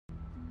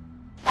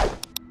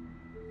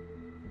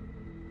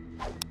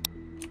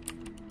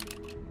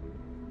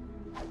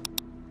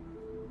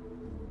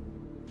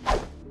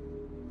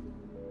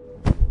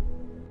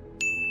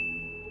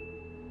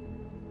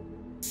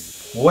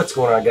What's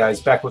going on, guys?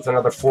 Back with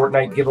another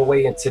Fortnite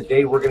giveaway, and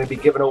today we're going to be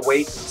giving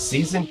away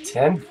Season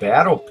 10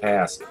 Battle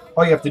Pass.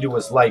 All you have to do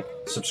is like,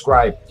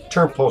 subscribe,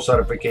 turn post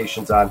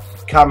notifications on,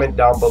 comment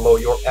down below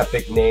your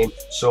epic name,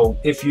 so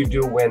if you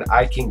do win,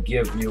 I can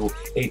give you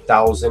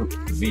 1,000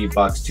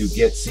 V-Bucks to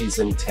get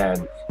Season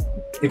 10.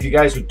 If you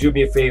guys would do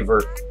me a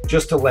favor,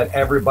 just to let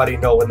everybody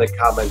know in the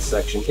comments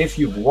section, if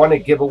you want a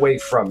giveaway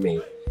from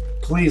me,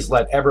 please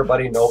let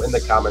everybody know in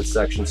the comments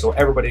section so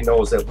everybody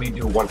knows that we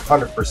do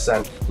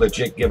 100%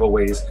 legit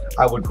giveaways.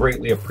 I would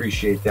greatly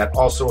appreciate that.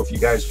 Also, if you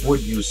guys would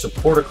use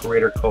supporter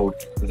creator code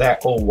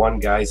ThatOne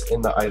Guys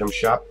in the item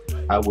shop,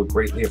 I would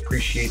greatly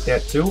appreciate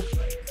that too.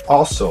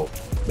 Also,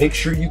 make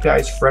sure you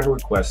guys friend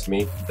request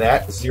me,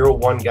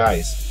 ThatOne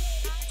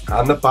Guys,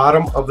 on the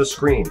bottom of the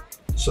screen.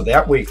 So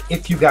that way,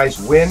 if you guys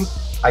win,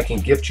 I can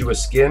gift you a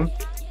skin.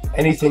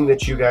 Anything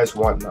that you guys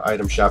want in the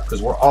item shop,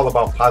 because we're all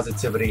about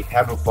positivity,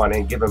 having fun,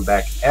 and giving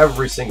back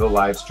every single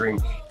live stream,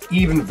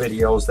 even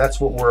videos. That's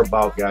what we're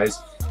about, guys.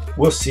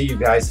 We'll see you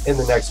guys in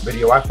the next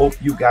video. I hope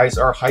you guys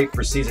are hyped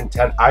for Season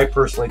 10. I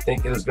personally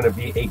think it is going to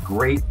be a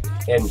great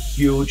and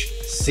huge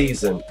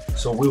season.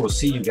 So we will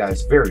see you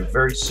guys very,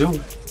 very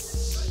soon.